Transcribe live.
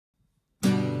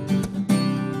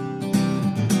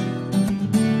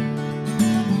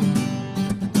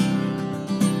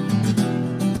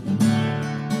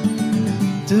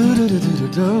Do do do do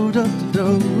do do do do.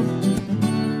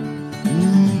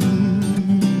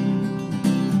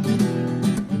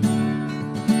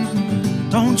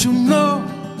 Don't you know,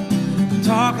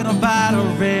 talking about a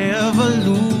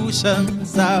revolution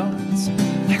sounds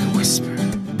like a whisper.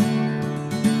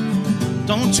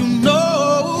 Don't you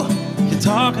know, you're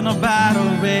talking about a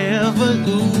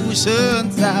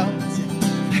revolution sounds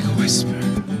like a whisper.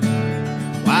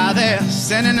 While they're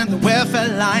standing in the welfare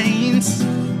lines,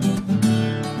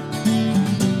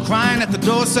 crying at the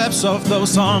doorsteps of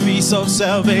those armies of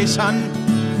salvation,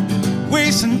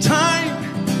 wasting time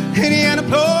in the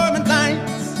unemployment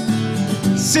lines,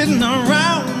 sitting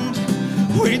around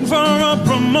waiting for a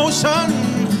promotion.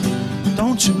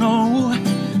 Don't you know,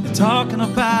 you're talking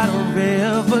about a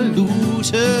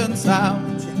revolution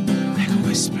sounds like a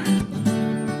whisper.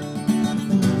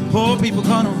 Poor people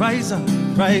gonna rise up,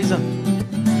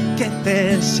 get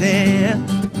their share.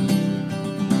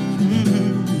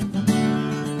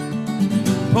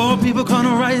 Poor people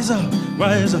gonna rise up,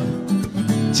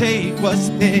 take what's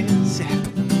theirs. Yeah.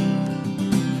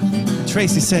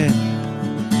 Tracy said,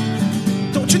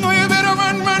 don't you know you better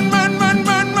run, run, run, run,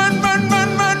 run, run, run,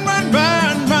 run, run, run,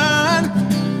 run, run.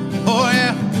 Oh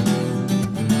yeah.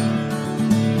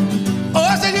 Oh,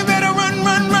 I said you better run,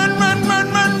 run, run, run, run,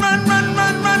 run, run, run,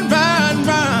 run, run, run,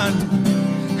 run.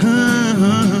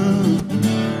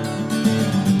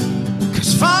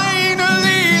 Cause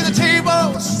finally the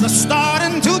tables are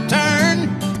starting to turn.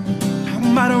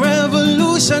 Talking about a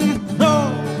revolution,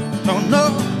 no, no, no.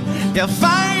 Yeah,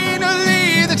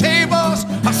 finally the tables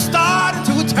are starting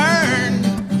to turn.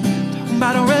 Talking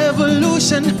about a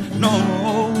revolution, no.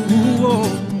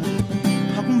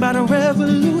 Talking about a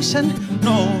revolution,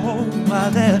 no.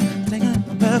 While they're singing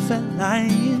the perfect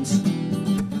lines,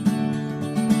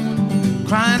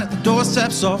 crying at the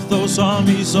doorsteps of those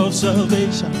armies of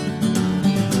salvation,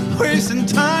 wasting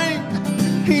time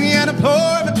in the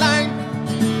unemployment line,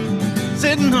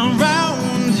 sitting around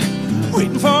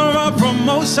waiting for a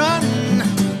promotion.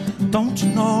 Don't you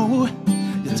know,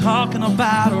 you're talking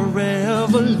about a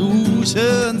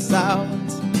revolution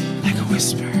sounds like a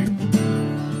whisper.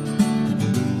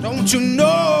 Don't you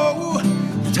know,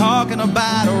 you're talking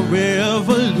about a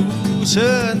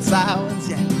revolution sounds,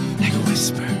 yeah, like a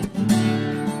whisper.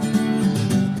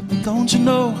 Don't you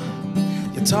know,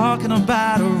 you're talking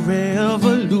about a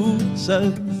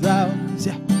revolution sounds,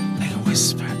 yeah, like a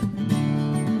whisper.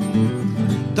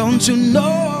 Don't you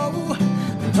know,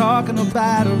 I'm talking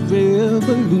about a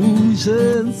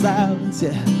revolution sounds,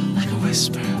 yeah, like a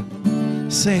whisper.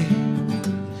 Say,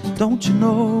 don't you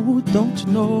know, don't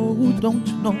you know, don't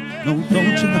you know, no,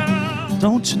 don't you know,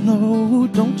 don't you know,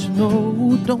 don't you know,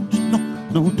 don't you know,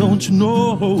 no, don't you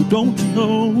know, don't you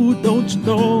know, don't you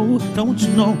know, don't you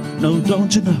know, no,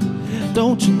 don't you know,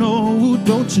 don't you know,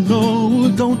 don't you know,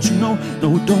 don't you know, no,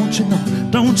 don't you know,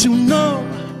 don't you know.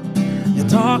 You're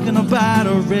talking about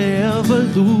a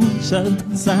revolution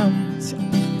sounds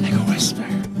like a whisper.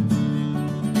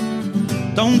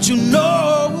 Don't you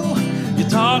know, you're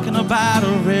talking about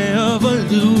a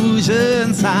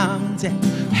revolution sounds, yeah,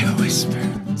 like a whisper.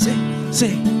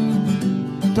 Say,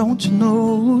 don't you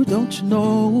know, don't you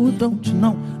know, don't you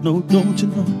know, no, don't you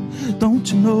know,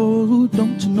 don't you know,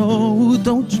 don't you know,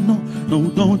 don't you know, no,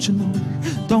 don't you know,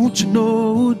 don't you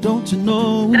know, don't you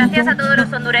know. Gracias a todos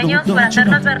los hondureños por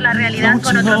hacernos ver la realidad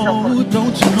con otros ojos.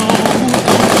 Don't you know,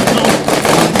 don't you know.